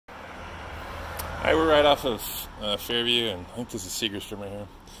Alright, we're right off of Fairview, and I think this is Seagerstrom right here.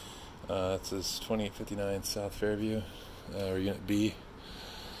 This is 2859 South Fairview, or Unit B.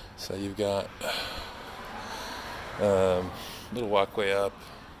 So you've got a little walkway up,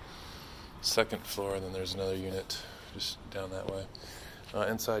 second floor, and then there's another unit just down that way.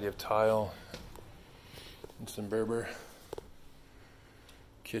 Inside you have tile and some Berber.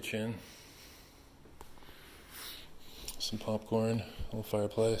 Kitchen, some popcorn, a little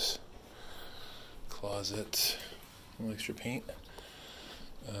fireplace, closet, a little extra paint,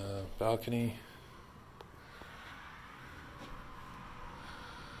 balcony,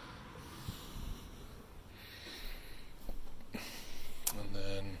 and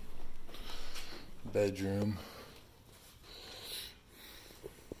then bedroom,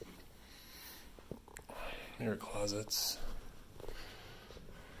 mirror closets,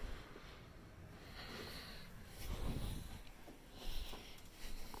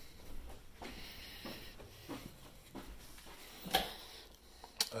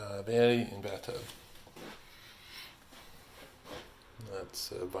 vanity and bathtub. That's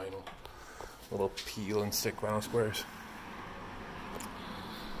vinyl, little peel and stick vinyl squares.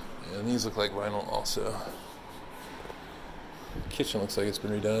 And these look like vinyl also. Kitchen looks like it's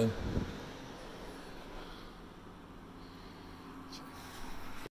been redone.